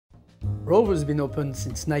Rover's been open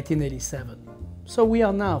since 1987, so we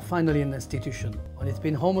are now finally an institution, and it's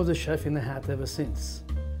been home of the chef in the hat ever since.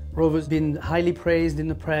 Rover's been highly praised in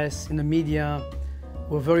the press, in the media.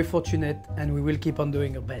 We're very fortunate and we will keep on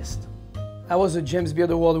doing our best. I was a James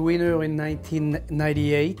Beard Award winner in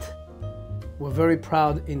 1998. We're very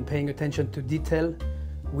proud in paying attention to detail.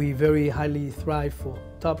 We very highly thrive for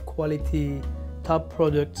top quality, top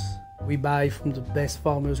products. We buy from the best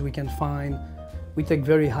farmers we can find. We take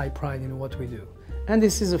very high pride in what we do. And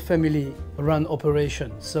this is a family-run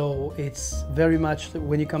operation, so it's very much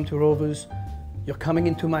when you come to Rover's, you're coming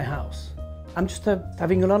into my house. I'm just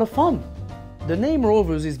having a lot of fun. The name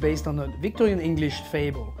Rover's is based on a Victorian English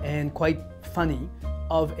fable, and quite funny,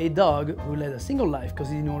 of a dog who led a single life because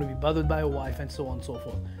he didn't want to be bothered by a wife and so on and so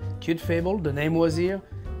forth. Cute fable, the name was here,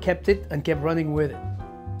 kept it and kept running with it.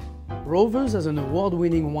 Rover's has an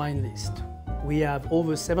award-winning wine list. We have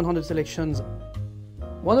over 700 selections.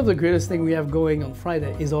 One of the greatest things we have going on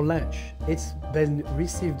Friday is our lunch. It's been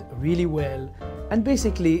received really well, and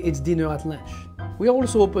basically it's dinner at lunch. We are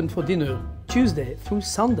also open for dinner Tuesday through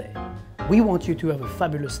Sunday. We want you to have a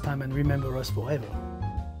fabulous time and remember us forever.